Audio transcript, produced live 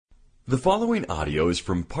The following audio is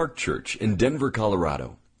from Park Church in Denver,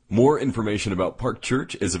 Colorado. More information about Park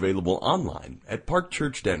Church is available online at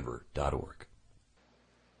parkchurchdenver.org.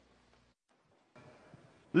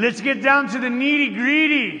 Let's get down to the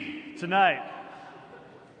nitty-gritty tonight.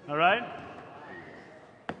 All right?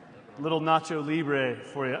 Little Nacho Libre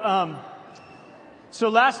for you. So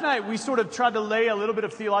last night we sort of tried to lay a little bit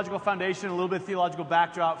of theological foundation, a little bit of theological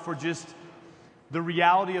backdrop for just the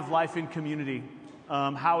reality of life in community.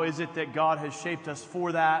 How is it that God has shaped us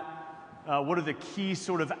for that? What are the key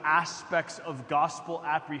sort of aspects of gospel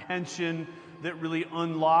apprehension that really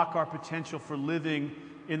unlock our potential for living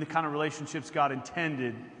in the kind of relationships God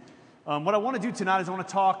intended? What I want to do tonight is I want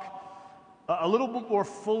to talk a little bit more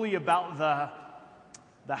fully about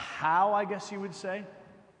the how, I guess you would say.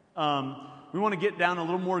 We want to get down a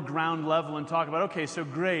little more ground level and talk about, okay, so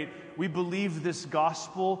great, we believe this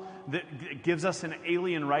gospel that gives us an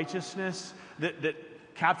alien righteousness, that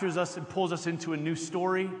captures us and pulls us into a new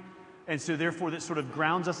story, and so therefore that sort of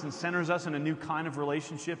grounds us and centers us in a new kind of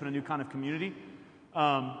relationship and a new kind of community.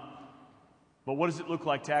 But what does it look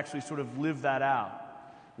like to actually sort of live that out?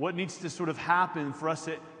 What needs to sort of happen for us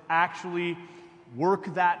to actually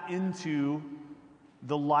work that into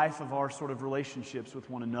the life of our sort of relationships with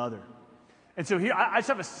one another? And so here, I just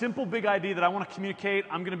have a simple big idea that I want to communicate.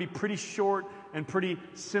 I'm going to be pretty short and pretty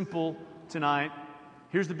simple tonight.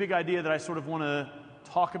 Here's the big idea that I sort of want to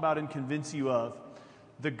talk about and convince you of.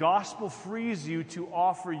 The gospel frees you to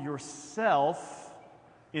offer yourself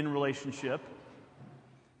in relationship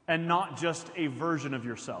and not just a version of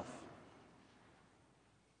yourself.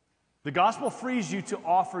 The gospel frees you to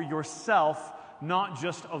offer yourself, not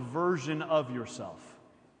just a version of yourself.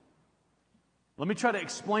 Let me try to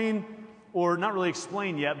explain, or not really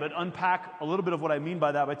explain yet, but unpack a little bit of what I mean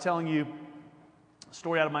by that by telling you a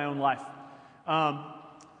story out of my own life.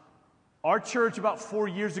 Our church about 4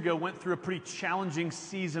 years ago went through a pretty challenging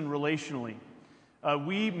season relationally.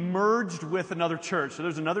 We merged with another church. So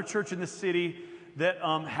there's another church in the city that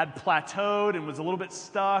had plateaued and was a little bit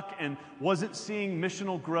stuck and wasn't seeing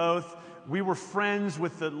missional growth. We were friends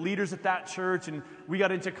with the leaders at that church, and we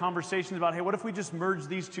got into conversations about, hey, what if we just merge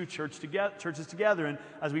these two churches together? And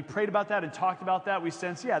as we prayed about that and talked about that, we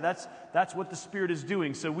sensed, yeah, that's what the Spirit is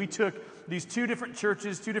doing. So we took these two different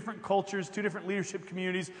churches, two different cultures, two different leadership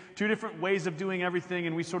communities, two different ways of doing everything,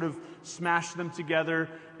 and we sort of smashed them together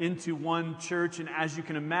into one church. And as you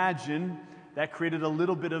can imagine, that created a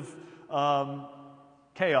little bit of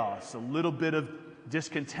chaos, a little bit of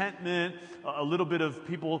discontentment, a little bit of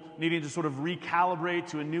people needing to sort of recalibrate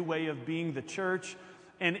to a new way of being the church.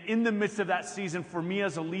 And in the midst of that season, for me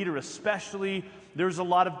as a leader especially, there's a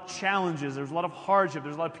lot of challenges, there's a lot of hardship,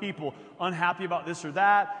 there's a lot of people unhappy about this or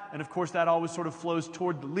that, and of course that always sort of flows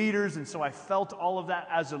toward the leaders, and so I felt all of that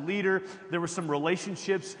as a leader. There were some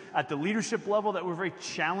relationships at the leadership level that were very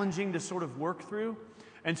challenging to sort of work through.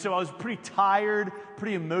 And so I was pretty tired,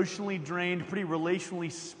 pretty emotionally drained, pretty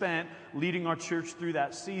relationally spent leading our church through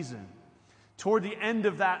that season. Toward the end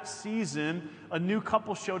of that season, a new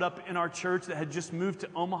couple showed up in our church that had just moved to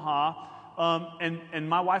Omaha, and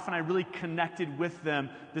my wife and I really connected with them.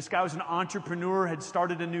 This guy was an entrepreneur, had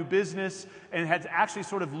started a new business, and had actually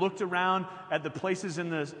sort of looked around at the places in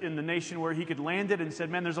the nation where he could land it and said,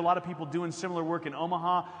 man, there's a lot of people doing similar work in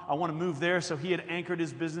Omaha. I want to move there. So he had anchored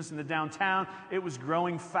his business in the downtown. It was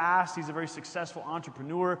growing fast. He's a very successful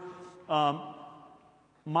entrepreneur.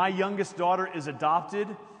 My youngest daughter is adopted.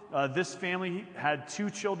 This family had two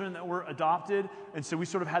children that were adopted, and so we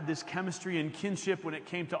sort of had this chemistry and kinship when it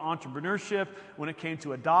came to entrepreneurship, when it came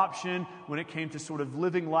to adoption, when it came to sort of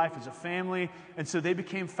living life as a family. And so they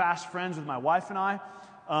became fast friends with my wife and I,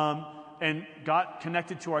 and got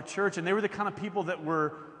connected to our church. And they were the kind of people that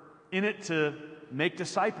were in it to make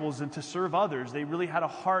disciples and to serve others. They really had a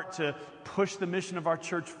heart to push the mission of our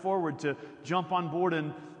church forward, to jump on board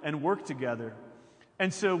and work together.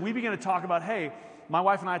 And so we began to talk about, hey, my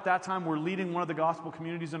wife and I at that time were leading one of the gospel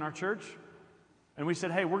communities in our church. And we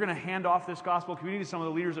said, hey, we're going to hand off this gospel community to some of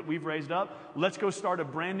the leaders that we've raised up. Let's go start a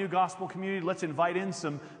brand new gospel community. Let's invite in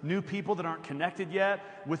some new people that aren't connected yet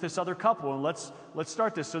with this other couple. And let's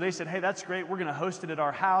start this. So they said, hey, that's great. We're going to host it at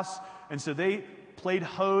our house. And so they played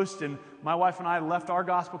host, and my wife and I left our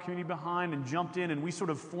gospel community behind and jumped in, and we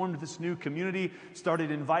sort of formed this new community,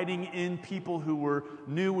 started inviting in people who were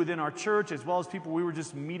new within our church, as well as people we were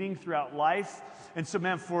just meeting throughout life. And so,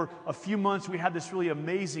 man, for a few months, we had this really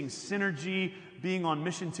amazing synergy, being on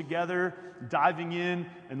mission together, diving in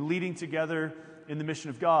and leading together in the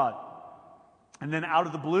mission of God. And then out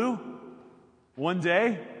of the blue, one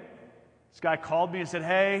day, this guy called me and said,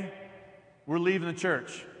 hey, we're leaving the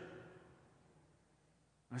church.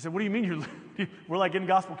 I said, what do you mean we're like in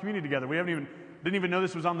gospel community together? We didn't even know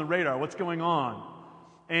this was on the radar. What's going on?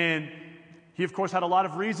 And he, of course, had a lot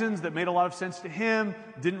of reasons that made a lot of sense to him,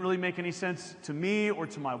 didn't really make any sense to me or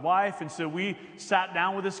to my wife. And so we sat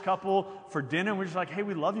down with this couple for dinner, and we're just like, hey,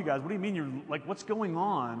 we love you guys. What do you mean you're like, what's going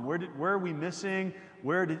on? Where are we missing?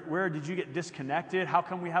 Where did you get disconnected? How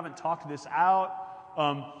come we haven't talked this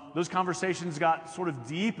out? Those conversations got sort of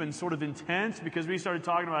deep and sort of intense because we started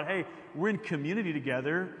talking about, hey, we're in community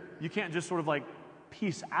together. You can't just sort of like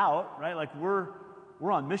peace out, right? Like we're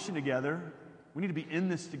on mission together. We need to be in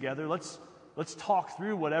this together. Let's talk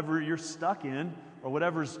through whatever you're stuck in or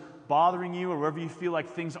whatever's bothering you or wherever you feel like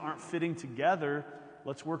things aren't fitting together.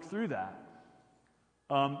 Let's work through that.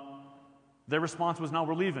 Their response was, no,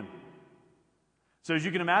 we're leaving. So as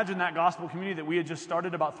you can imagine, that gospel community that we had just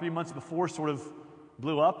started about 3 months before sort of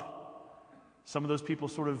blew up. Some of those people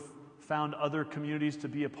sort of found other communities to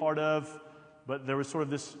be a part of, but there was sort of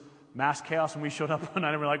this mass chaos when we showed up one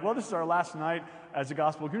night and we're like, well, this is our last night as a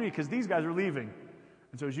gospel community because these guys are leaving.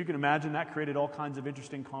 And so as you can imagine, that created all kinds of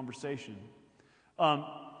interesting conversation.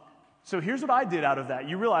 So here's what I did out of that.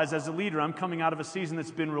 You realize as a leader, I'm coming out of a season that's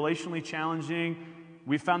been relationally challenging.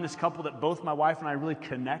 We found this couple that both my wife and I really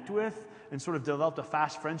connect with and sort of developed a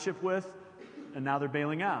fast friendship with, and now they're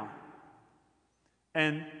bailing out.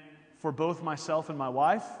 And for both myself and my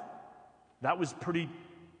wife, that was pretty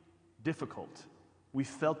difficult. We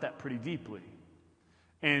felt that pretty deeply.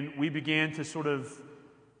 And we began to sort of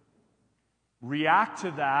react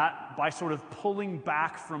to that by sort of pulling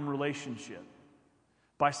back from relationship.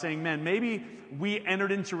 By saying, man, maybe we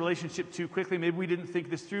entered into relationship too quickly. Maybe we didn't think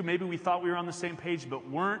this through. Maybe we thought we were on the same page but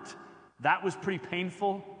weren't. That was pretty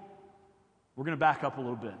painful. We're going to back up a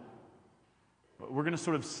little bit. We're going to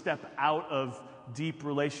sort of step out of deep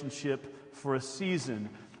relationship for a season.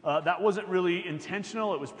 That wasn't really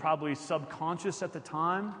intentional. It was probably subconscious at the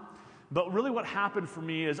time. But really what happened for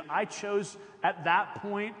me is I chose at that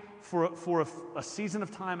point for a season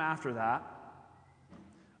of time after that,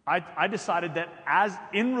 I decided that as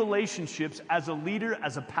in relationships, as a leader,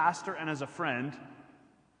 as a pastor, and as a friend,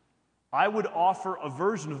 I would offer a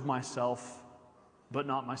version of myself, but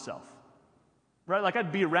not myself. Right? Like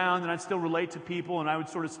I'd be around and I'd still relate to people and I would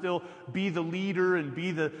sort of still be the leader and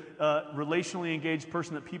be the relationally engaged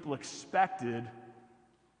person that people expected,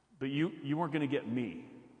 but you weren't going to get me.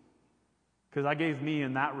 Because I gave me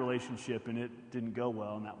in that relationship and it didn't go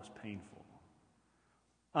well and that was painful.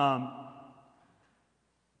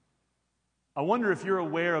 I wonder if you're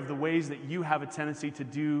aware of the ways that you have a tendency to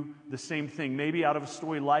do the same thing. Maybe out of a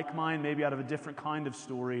story like mine, maybe out of a different kind of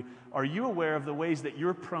story. Are you aware of the ways that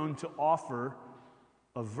you're prone to offer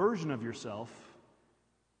a version of yourself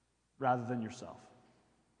rather than yourself?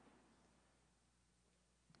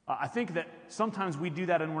 I think that sometimes we do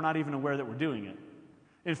that and we're not even aware that we're doing it.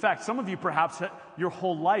 In fact, some of you perhaps your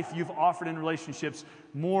whole life you've offered in relationships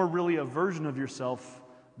more really a version of yourself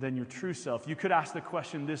than your true self. You could ask the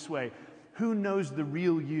question this way: who knows the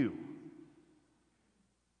real you?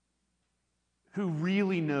 Who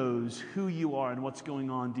really knows who you are and what's going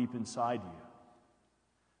on deep inside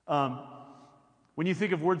you? When you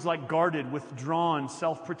think of words like guarded, withdrawn,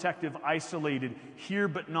 self-protective, isolated, here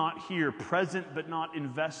but not here, present but not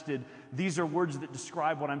invested, these are words that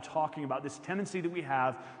describe what I'm talking about, this tendency that we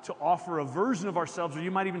have to offer a version of ourselves, or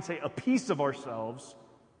you might even say a piece of ourselves,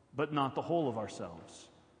 but not the whole of ourselves,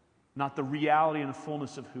 not the reality and the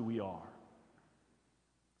fullness of who we are.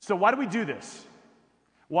 So why do we do this?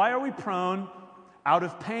 Why are we prone, out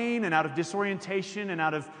of pain and out of disorientation and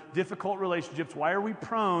out of difficult relationships, why are we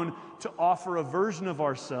prone to offer a version of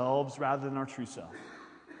ourselves rather than our true self?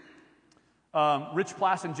 Rich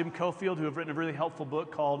Plass and Jim Cofield, who have written a really helpful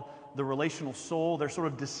book called The Relational Soul, they're sort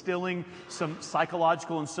of distilling some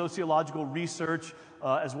psychological and sociological research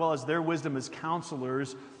as well as their wisdom as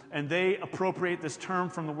counselors, and they appropriate this term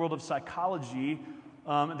from the world of psychology.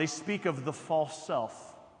 They speak of the false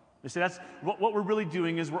self. They say that's what we're really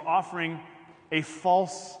doing is we're offering a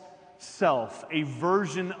false self, a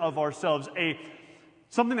version of ourselves,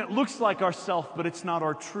 something that looks like ourself, but it's not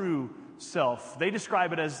our true self. They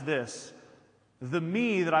describe it as this: the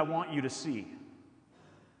me that I want you to see.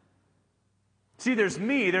 See, there's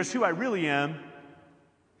me, there's who I really am,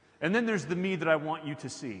 and then there's the me that I want you to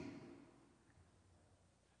see.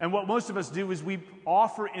 And what most of us do is we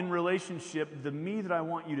offer in relationship the me that I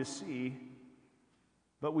want you to see,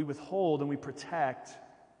 but we withhold and we protect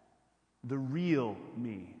the real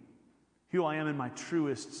me, who I am in my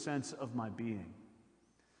truest sense of my being.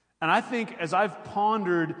 And I think as I've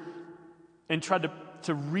pondered and tried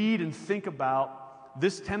to read and think about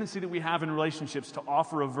this tendency that we have in relationships to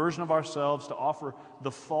offer a version of ourselves, to offer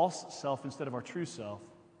the false self instead of our true self,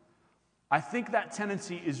 I think that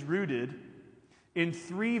tendency is rooted in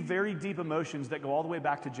three very deep emotions that go all the way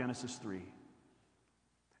back to Genesis 3.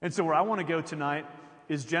 And so where I want to go tonight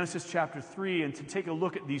is Genesis chapter 3, and to take a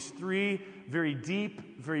look at these three very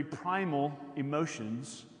deep, very primal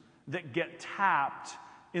emotions that get tapped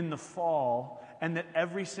in the fall and that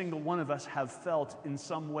every single one of us have felt in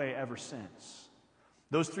some way ever since.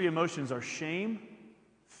 Those three emotions are shame,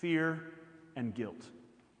 fear, and guilt.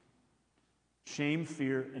 Shame,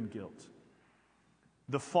 fear, and guilt.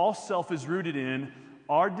 The false self is rooted in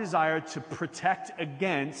our desire to protect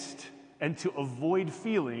against and to avoid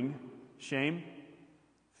feeling shame,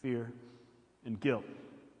 fear, and guilt.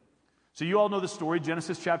 So you all know the story,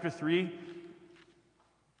 Genesis chapter 3.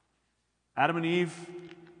 Adam and Eve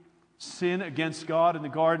sin against God in the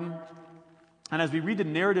garden. And as we read the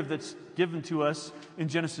narrative that's given to us in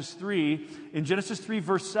Genesis 3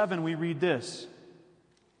 verse 7, we read this.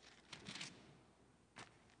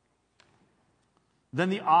 Then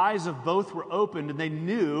the eyes of both were opened, and they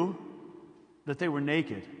knew that they were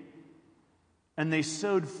naked. And they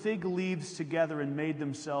sewed fig leaves together and made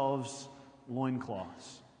themselves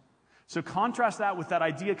loincloths. So contrast that with that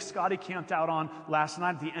idea Scotty camped out on last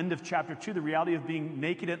night at the end of chapter 2, the reality of being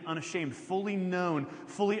naked and unashamed, fully known,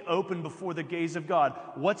 fully open before the gaze of God.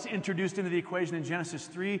 What's introduced into the equation in Genesis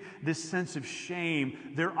 3? This sense of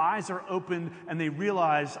shame. Their eyes are opened and they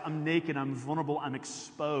realize, I'm naked, I'm vulnerable, I'm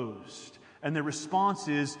exposed. And their response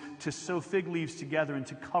is to sew fig leaves together and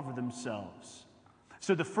to cover themselves.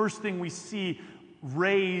 So the first thing we see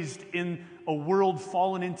raised in a world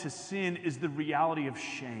fallen into sin is the reality of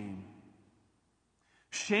shame.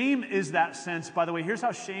 Shame is that sense, by the way, here's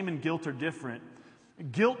how shame and guilt are different.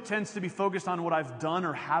 Guilt tends to be focused on what I've done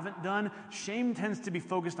or haven't done. Shame tends to be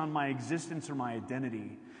focused on my existence or my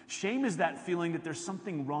identity. Shame is that feeling that there's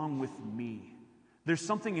something wrong with me. There's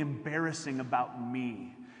something embarrassing about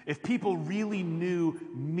me. If people really knew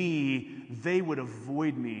me, they would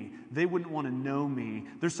avoid me. They wouldn't want to know me.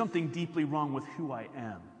 There's something deeply wrong with who I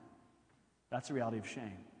am. That's the reality of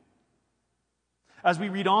shame. As we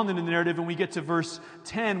read on in the narrative and we get to verse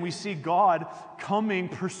 10, we see God coming,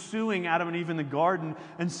 pursuing Adam and Eve in the garden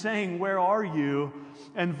and saying, "Where are you?"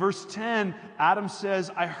 And verse 10, Adam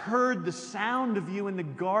says, "I heard the sound of you in the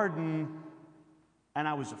garden, and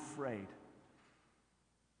I was afraid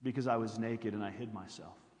because I was naked and I hid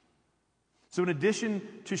myself." So in addition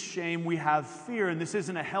to shame, we have fear, and this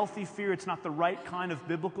isn't a healthy fear. It's not the right kind of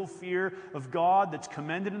biblical fear of God that's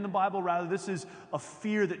commended in the Bible. Rather, this is a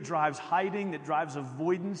fear that drives hiding, that drives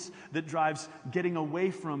avoidance, that drives getting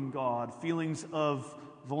away from God, feelings of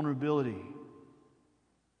vulnerability.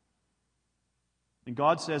 And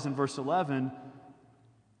God says in verse 11,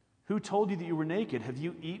 "Who told you that you were naked? Have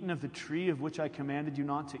you eaten of the tree of which I commanded you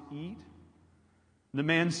not to eat?" And the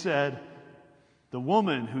man said, "The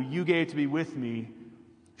woman who you gave to be with me,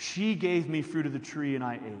 she gave me fruit of the tree and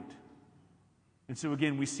I ate." And so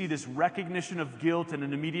again, we see this recognition of guilt and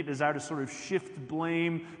an immediate desire to sort of shift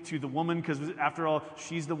blame to the woman because after all,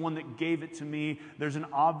 she's the one that gave it to me. There's an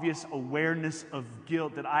obvious awareness of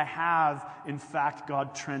guilt that I have, in fact,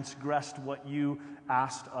 God transgressed what you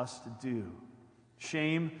asked us to do.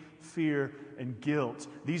 Shame, fear, and guilt.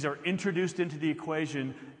 These are introduced into the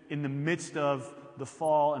equation in the midst of the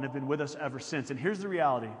fall and have been with us ever since. And here's the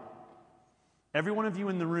reality. Every one of you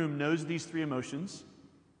in the room knows these three emotions,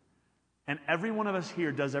 and every one of us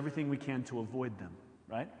here does everything we can to avoid them,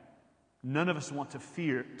 right? None of us want to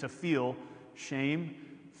feel shame,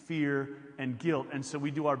 fear, and guilt. And so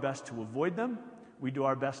we do our best to avoid them. We do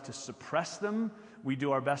our best to suppress them. We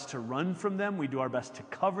do our best to run from them. We do our best to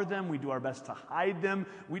cover them. We do our best to hide them.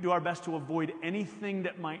 We do our best to avoid anything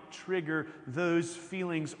that might trigger those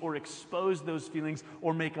feelings or expose those feelings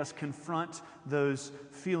or make us confront those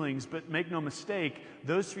feelings. But make no mistake,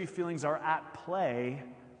 those three feelings are at play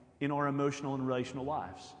in our emotional and relational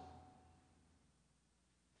lives.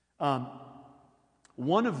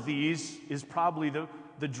 One of these is probably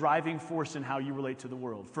the driving force in how you relate to the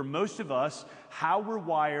world. For most of us, how we're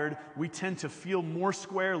wired, we tend to feel more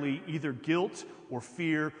squarely either guilt or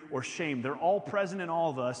fear or shame. They're all present in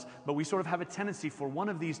all of us, but we sort of have a tendency for one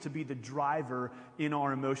of these to be the driver in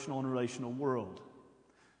our emotional and relational world,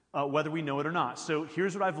 whether we know it or not. So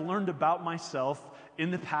here's what I've learned about myself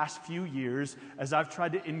in the past few years as I've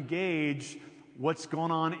tried to engage what's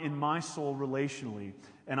going on in my soul relationally.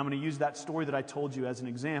 And I'm going to use that story that I told you as an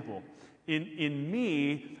example. In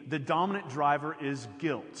me, the dominant driver is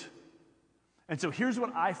guilt. And so here's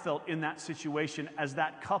what I felt in that situation as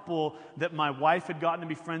that couple that my wife had gotten to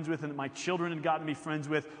be friends with and that my children had gotten to be friends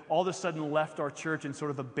with all of a sudden left our church and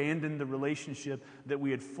sort of abandoned the relationship that we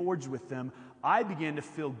had forged with them. I began to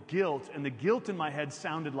feel guilt, and the guilt in my head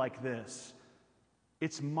sounded like this.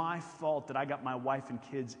 It's my fault that I got my wife and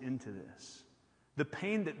kids into this. The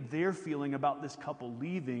pain that they're feeling about this couple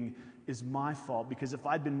leaving is my fault, because if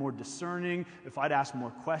I'd been more discerning, if I'd asked more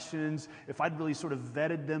questions, if I'd really sort of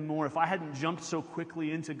vetted them more, if I hadn't jumped so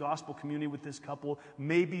quickly into gospel community with this couple,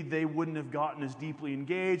 maybe they wouldn't have gotten as deeply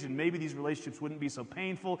engaged, and maybe these relationships wouldn't be so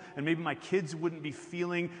painful, and maybe my kids wouldn't be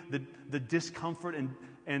feeling the discomfort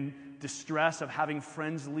and distress of having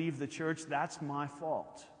friends leave the church. That's my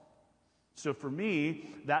fault. So for me,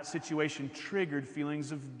 that situation triggered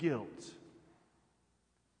feelings of guilt.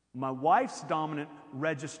 My wife's dominant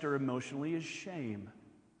register emotionally is shame.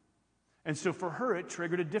 And so for her, it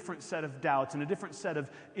triggered a different set of doubts and a different set of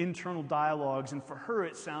internal dialogues. And for her,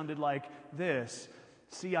 it sounded like this.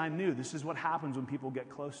 See, I knew this is what happens when people get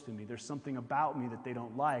close to me. There's something about me that they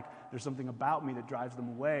don't like. There's something about me that drives them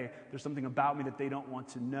away. There's something about me that they don't want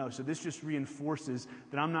to know. So this just reinforces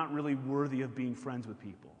that I'm not really worthy of being friends with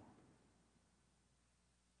people.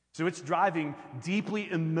 So it's driving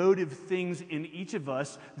deeply emotive things in each of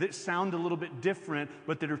us that sound a little bit different,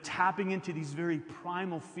 but that are tapping into these very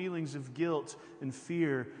primal feelings of guilt and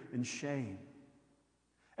fear and shame.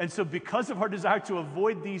 And so because of our desire to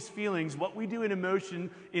avoid these feelings, what we do in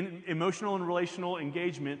emotional and relational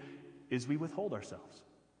engagement is we withhold ourselves.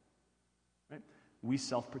 Right? We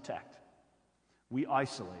self-protect. We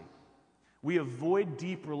isolate. We avoid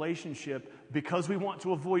deep relationship because we want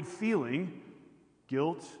to avoid feeling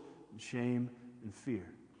guilt, and shame, and fear.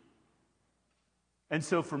 And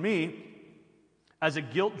so for me, as a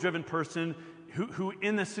guilt-driven person who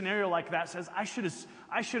in a scenario like that says, I should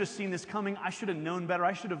have seen this coming, I should have known better,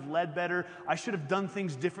 I should have led better, I should have done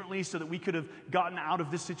things differently so that we could have gotten out of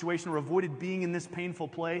this situation or avoided being in this painful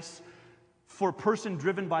place. For a person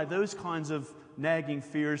driven by those kinds of nagging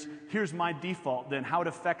fears, here's my default then. How it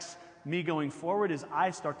affects me going forward is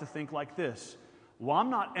I start to think like this. Well,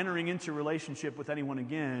 I'm not entering into a relationship with anyone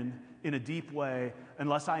again in a deep way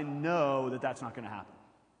unless I know that that's not going to happen.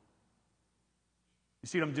 You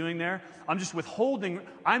see what I'm doing there? I'm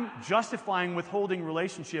justifying withholding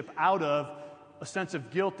relationship out of a sense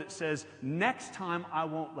of guilt that says, next time I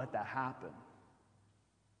won't let that happen.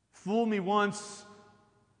 Fool me once,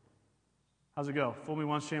 how's it go? Fool me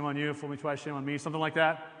once, shame on you. Fool me twice, shame on me. Something like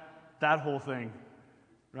that. That whole thing,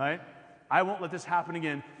 right? I won't let this happen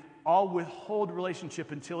again. I'll withhold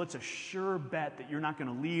relationship until it's a sure bet that you're not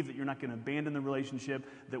going to leave, that you're not going to abandon the relationship,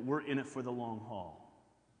 that we're in it for the long haul.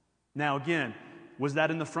 Now again, was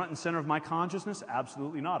that in the front and center of my consciousness?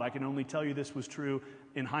 Absolutely not. I can only tell you this was true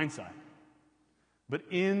in hindsight. But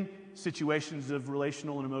in situations of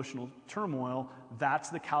relational and emotional turmoil, that's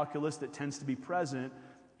the calculus that tends to be present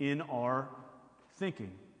in our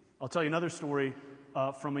thinking. I'll tell you another story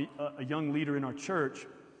from a young leader in our church.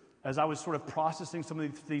 As I was sort of processing some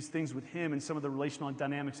of these things with him and some of the relational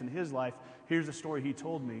dynamics in his life, here's the story he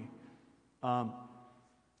told me.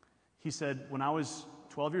 He said, when I was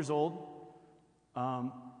 12 years old,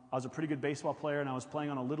 I was a pretty good baseball player, and I was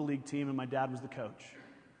playing on a little league team, and my dad was the coach.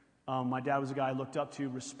 My dad was a guy I looked up to,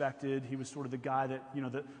 respected. He was sort of the guy that,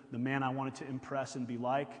 the man I wanted to impress and be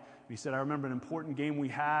like. He said, I remember an important game we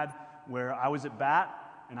had where I was at bat,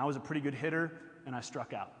 and I was a pretty good hitter, and I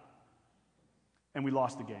struck out. And we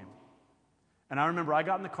lost the game. And I remember I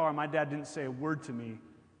got in the car, and my dad didn't say a word to me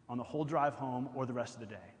on the whole drive home or the rest of the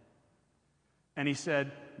day. And he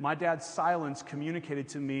said, my dad's silence communicated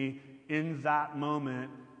to me in that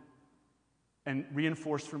moment and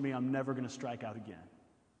reinforced for me I'm never going to strike out again.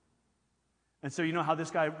 And so you know how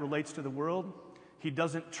this guy relates to the world? He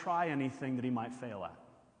doesn't try anything that he might fail at.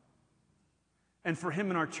 And for him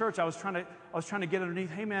in our church, I was trying to get underneath,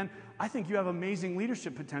 hey man, I think you have amazing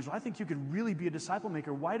leadership potential. I think you could really be a disciple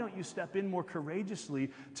maker. Why don't you step in more courageously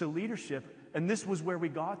to leadership? And this was where we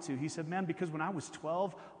got to. He said, man, because when I was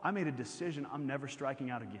 12, I made a decision I'm never striking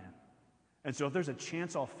out again. And so if there's a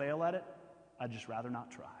chance I'll fail at it, I'd just rather not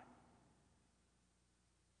try.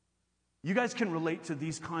 You guys can relate to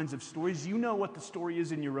these kinds of stories. You know what the story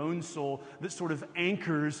is in your own soul that sort of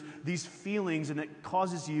anchors these feelings and that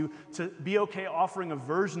causes you to be okay offering a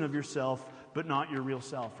version of yourself, but not your real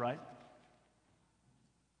self, right?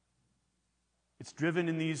 It's driven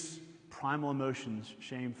in these primal emotions,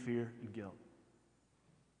 shame, fear, and guilt.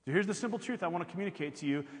 So here's the simple truth I want to communicate to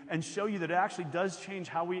you and show you that it actually does change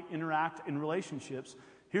how we interact in relationships.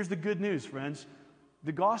 Here's the good news, friends.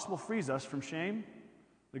 The gospel frees us from shame.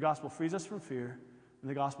 The gospel frees us from fear, and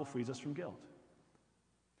the gospel frees us from guilt.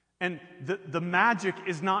 And the magic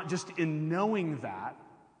is not just in knowing that,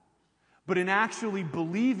 but in actually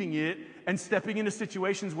believing it and stepping into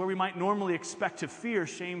situations where we might normally expect to fear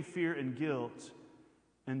shame, fear, and guilt,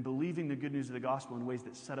 and believing the good news of the gospel in ways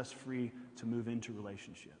that set us free to move into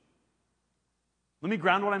relationship. Let me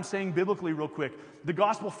ground what I'm saying biblically real quick. The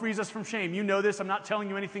gospel frees us from shame. You know this. I'm not telling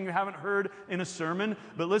you anything you haven't heard in a sermon.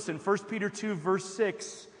 But listen, 1 Peter 2, verse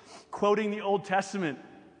 6, quoting the Old Testament,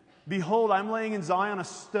 "Behold, I'm laying in Zion a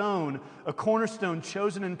stone, a cornerstone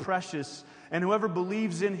chosen and precious, and whoever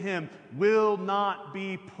believes in him will not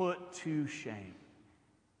be put to shame."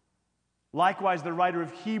 Likewise, the writer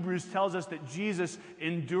of Hebrews tells us that Jesus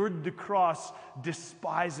endured the cross,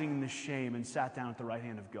 despising the shame, and sat down at the right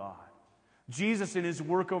hand of God. Jesus, in his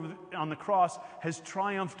work on the cross, has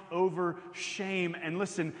triumphed over shame and,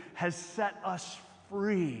 listen, has set us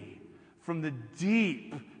free from the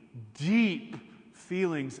deep, deep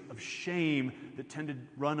feelings of shame that tend to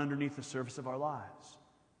run underneath the surface of our lives.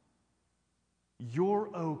 You're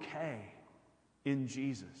okay in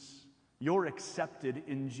Jesus. You're accepted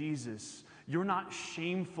in Jesus. You're not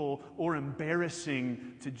shameful or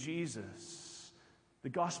embarrassing to Jesus. The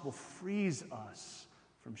gospel frees us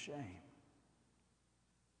from shame.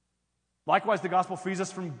 Likewise, the gospel frees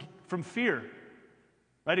us from fear.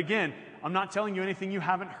 Right? Again, I'm not telling you anything you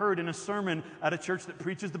haven't heard in a sermon at a church that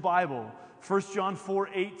preaches the Bible. 1 John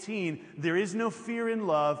 4:18, "There is no fear in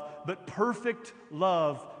love, but perfect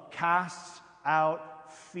love casts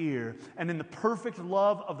out fear." And in the perfect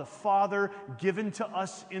love of the Father given to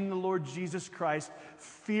us in the Lord Jesus Christ,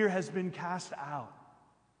 fear has been cast out.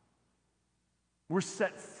 We're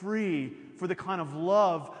set free for the kind of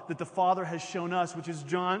love that the Father has shown us, which is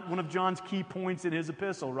one of John's key points in his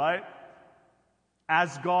epistle, right?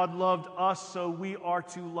 As God loved us, so we are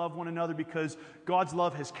to love one another, because God's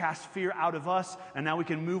love has cast fear out of us, and now we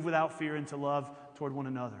can move without fear into love toward one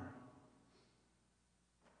another.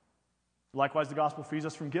 Likewise, the gospel frees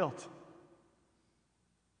us from guilt.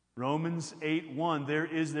 Romans 8:1, "There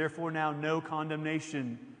is therefore now no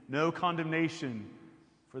condemnation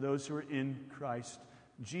for those who are in Christ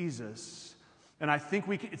Jesus." And I think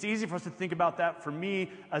it's easy for us to think about that, for me,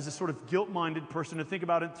 as a sort of guilt-minded person, to think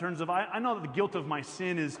about it in terms of, I know that the guilt of my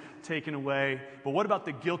sin is taken away, but what about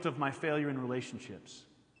the guilt of my failure in relationships?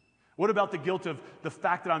 What about the guilt of the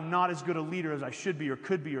fact that I'm not as good a leader as I should be or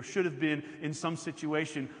could be or should have been in some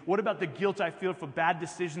situation? What about the guilt I feel for bad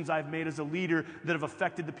decisions I've made as a leader that have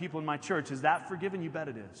affected the people in my church? Is that forgiven? You bet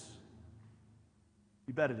it is.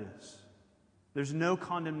 You bet it is. There's no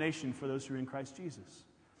condemnation for those who are in Christ Jesus.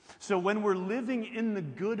 So when we're living in the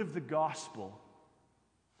good of the gospel,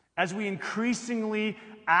 as we increasingly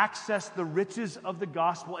access the riches of the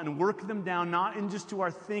gospel and work them down, not just to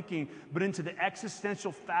our thinking, but into the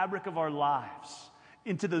existential fabric of our lives,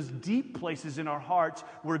 into those deep places in our hearts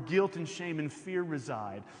where guilt and shame and fear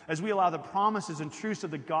reside, as we allow the promises and truths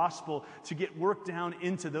of the gospel to get worked down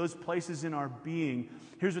into those places in our being,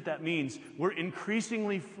 here's what that means. We're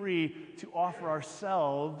increasingly free to offer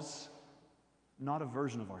ourselves, not a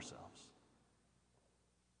version of ourselves.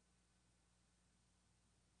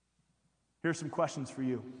 Here's some questions for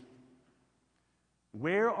you.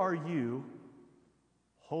 Where are you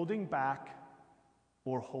holding back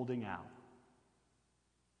or holding out?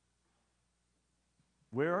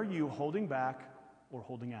 Where are you holding back or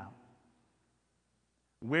holding out?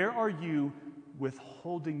 Where are you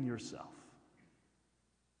withholding yourself?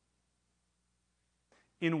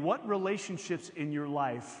 In what relationships in your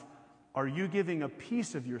life are you giving a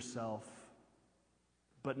piece of yourself,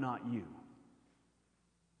 but not you?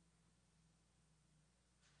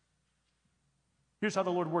 Here's how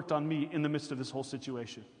the Lord worked on me in the midst of this whole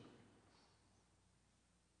situation.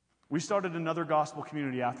 We started another gospel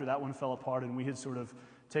community after that one fell apart, and we had sort of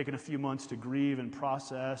taken a few months to grieve and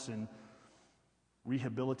process and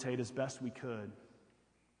rehabilitate as best we could.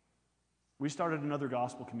 We started another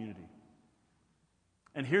gospel community.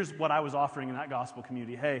 And here's what I was offering in that gospel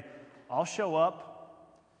community. Hey, I'll show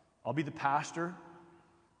up, I'll be the pastor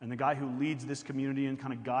and the guy who leads this community and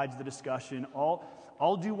kind of guides the discussion.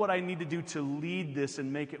 I'll do what I need to do to lead this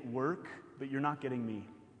and make it work, but you're not getting me.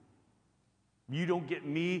 You don't get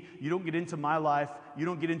me, you don't get into my life, you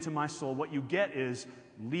don't get into my soul. What you get is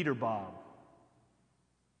Leader Bob.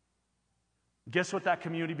 Guess what that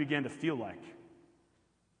community began to feel like?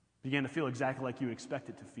 Began to feel exactly like you would expect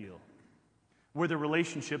it to feel. Where the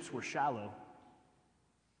relationships were shallow.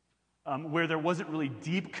 Where there wasn't really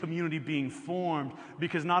deep community being formed,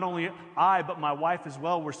 because not only I, but my wife as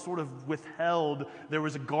well, were sort of withheld. There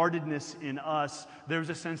was a guardedness in us. There was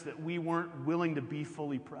a sense that we weren't willing to be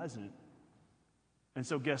fully present. And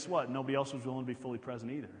so guess what? Nobody else was willing to be fully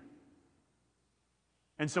present either.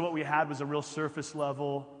 And so what we had was a real surface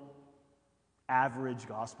level, average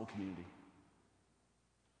gospel community.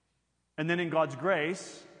 And then in God's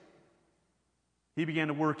grace, He began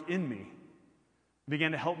to work in me. He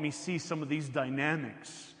began to help me see some of these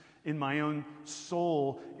dynamics in my own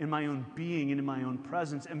soul, in my own being, and in my own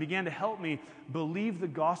presence, and began to help me believe the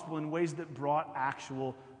gospel in ways that brought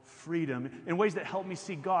actual freedom, in ways that helped me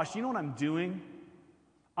see, gosh, you know what I'm doing?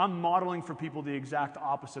 I'm modeling for people the exact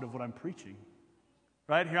opposite of what I'm preaching.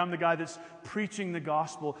 Right? Here I'm the guy that's preaching the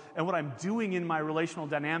gospel, and what I'm doing in my relational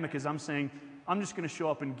dynamic is I'm saying, I'm just going to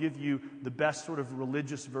show up and give you the best sort of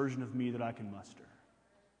religious version of me that I can muster.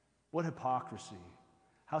 What hypocrisy.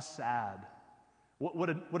 How sad.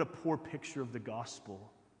 What a poor picture of the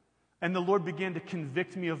gospel. And the Lord began to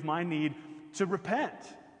convict me of my need to repent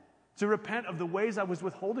of the ways I was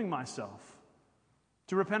withholding myself,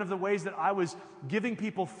 to repent of the ways that I was giving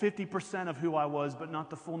people 50% of who I was, but not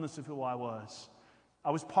the fullness of who I was. I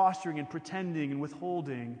was posturing and pretending and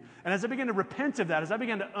withholding. And as I began to repent of that, as I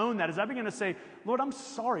began to own that, as I began to say, Lord, I'm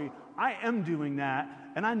sorry, I am doing that,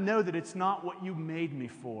 and I know that it's not what you made me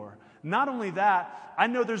for. Not only that, I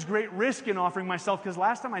know there's great risk in offering myself, because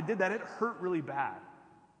last time I did that, it hurt really bad.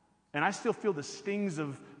 And I still feel the stings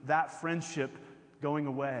of that friendship going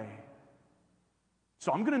away.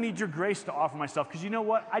 So I'm going to need your grace to offer myself, because you know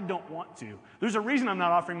what? I don't want to. There's a reason I'm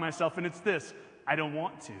not offering myself, and it's this: I don't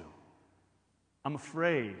want to. I'm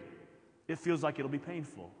afraid. It feels like it'll be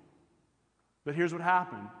painful. But here's what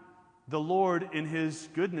happened. The Lord, in His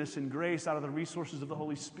goodness and grace, out of the resources of the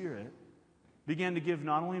Holy Spirit, began to give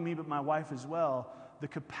not only me but my wife as well the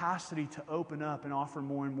capacity to open up and offer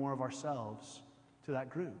more and more of ourselves to that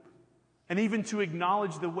group. And even to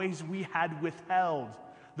acknowledge the ways we had withheld,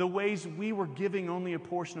 the ways we were giving only a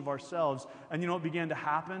portion of ourselves. And you know what began to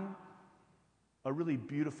happen? A really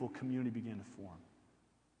beautiful community began to form.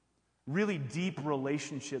 Really deep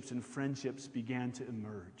relationships and friendships began to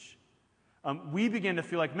emerge. We began to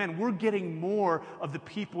feel like, man, we're getting more of the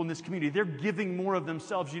people in this community. They're giving more of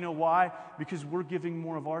themselves. You know why? Because we're giving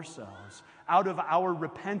more of ourselves. Out of our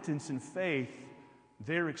repentance and faith,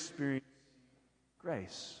 they're experiencing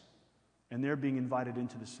grace. And they're being invited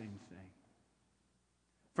into the same thing.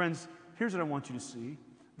 Friends, here's what I want you to see.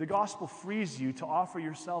 The gospel frees you to offer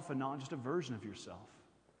yourself and not just a version of yourself.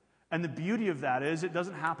 And the beauty of that is it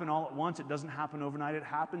doesn't happen all at once. It doesn't happen overnight. It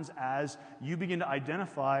happens as you begin to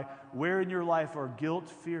identify where in your life are guilt,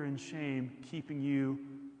 fear, and shame keeping you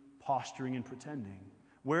posturing and pretending.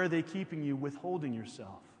 Where are they keeping you withholding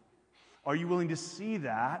yourself? Are you willing to see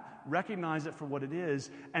that, recognize it for what it is,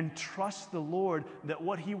 and trust the Lord that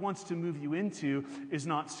what He wants to move you into is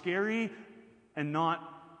not scary and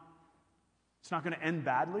it's not going to end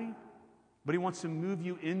badly? But He wants to move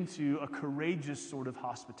you into a courageous sort of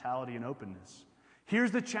hospitality and openness. Here's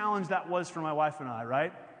the challenge that was for my wife and I,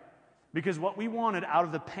 right? Because what we wanted out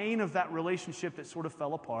of the pain of that relationship that sort of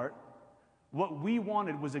fell apart, what we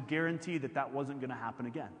wanted was a guarantee that that wasn't going to happen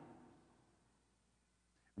again.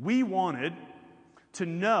 We wanted to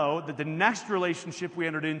know that the next relationship we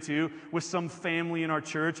entered into with some family in our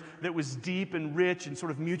church that was deep and rich and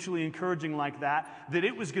sort of mutually encouraging like that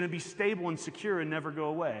it was going to be stable and secure and never go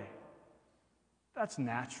away. That's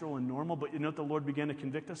natural and normal, but you know what the Lord began to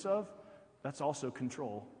convict us of? That's also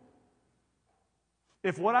control.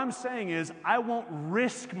 If what I'm saying is, I won't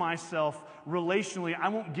risk myself relationally, I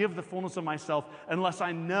won't give the fullness of myself unless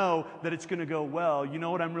I know that it's going to go well, you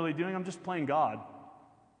know what I'm really doing? I'm just playing God.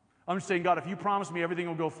 I'm just saying, God, if you promise me everything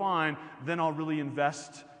will go fine, then I'll really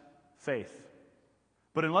invest faith.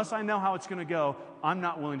 But unless I know how it's going to go, I'm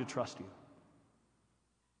not willing to trust you.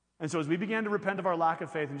 And so as we began to repent of our lack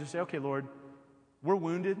of faith and just say, okay, Lord, we're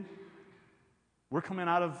wounded. We're coming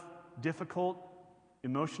out of difficult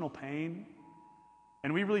emotional pain.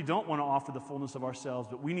 And we really don't want to offer the fullness of ourselves,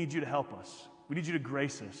 but we need you to help us. We need you to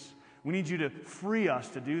grace us. We need you to free us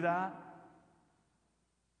to do that.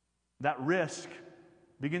 That risk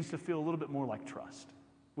begins to feel a little bit more like trust,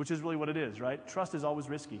 which is really what it is, right? Trust is always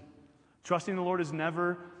risky. Trusting the Lord is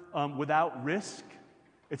never without risk.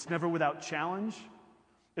 It's never without challenge.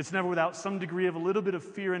 It's never without some degree of a little bit of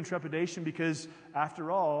fear and trepidation, because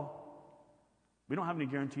after all, we don't have any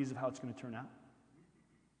guarantees of how it's going to turn out.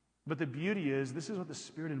 But the beauty is, this is what the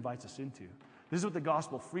Spirit invites us into. This is what the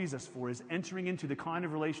gospel frees us for, is entering into the kind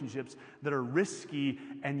of relationships that are risky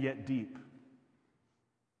and yet deep,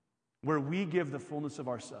 where we give the fullness of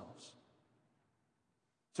ourselves.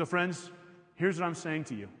 So friends, here's what I'm saying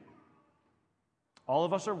to you. All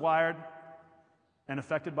of us are wired and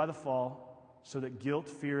affected by the fall, so that guilt,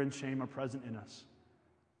 fear, and shame are present in us.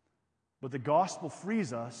 But the gospel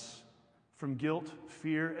frees us from guilt,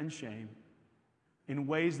 fear, and shame in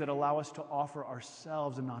ways that allow us to offer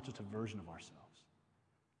ourselves and not just a version of ourselves.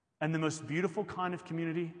 And the most beautiful kind of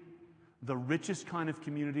community, the richest kind of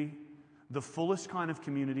community, the fullest kind of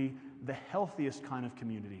community, the healthiest kind of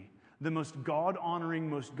community, the most God-honoring,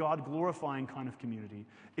 most God-glorifying kind of community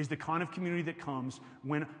is the kind of community that comes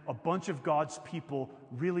when a bunch of God's people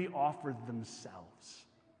really offer themselves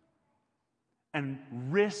and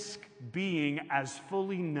risk being as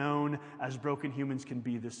fully known as broken humans can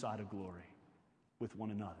be this side of glory with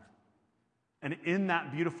one another. And in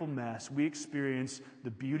that beautiful mess, we experience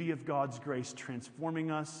the beauty of God's grace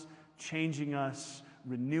transforming us, changing us,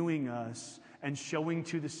 renewing us, and showing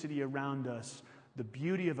to the city around us the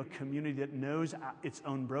beauty of a community that knows its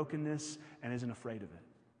own brokenness and isn't afraid of it,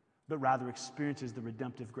 but rather experiences the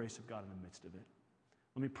redemptive grace of God in the midst of it.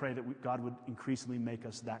 Let me pray that God would increasingly make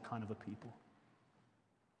us that kind of a people.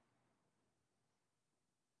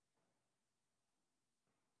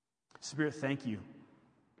 Spirit, thank you.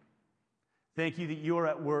 Thank you that you are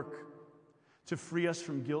at work to free us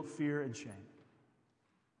from guilt, fear, and shame.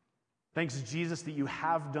 Thanks, Jesus, that you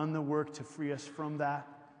have done the work to free us from that.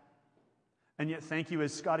 And yet, thank you,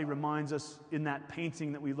 as Scotty reminds us in that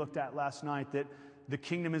painting that we looked at last night, that the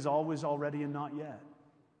kingdom is always already and not yet.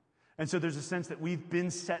 And so there's a sense that we've been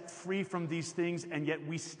set free from these things, and yet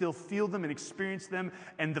we still feel them and experience them,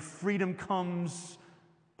 and the freedom comes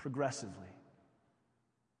progressively.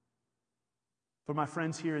 For my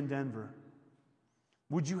friends here in Denver,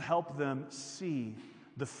 would you help them see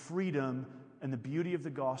the freedom and the beauty of the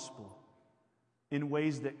gospel in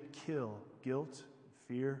ways that kill guilt,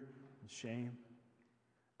 fear, and shame,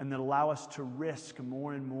 and that allow us to risk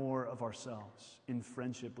more and more of ourselves in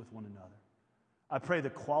friendship with one another? I pray the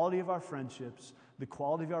quality of our friendships, the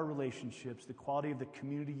quality of our relationships, the quality of the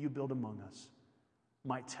community you build among us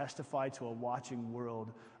might testify to a watching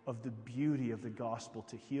world of the beauty of the gospel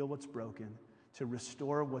to heal what's broken, to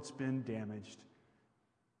restore what's been damaged,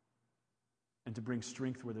 and to bring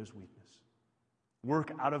strength where there's weakness.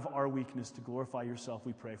 Work out of our weakness to glorify yourself,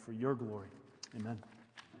 we pray, for your glory. Amen.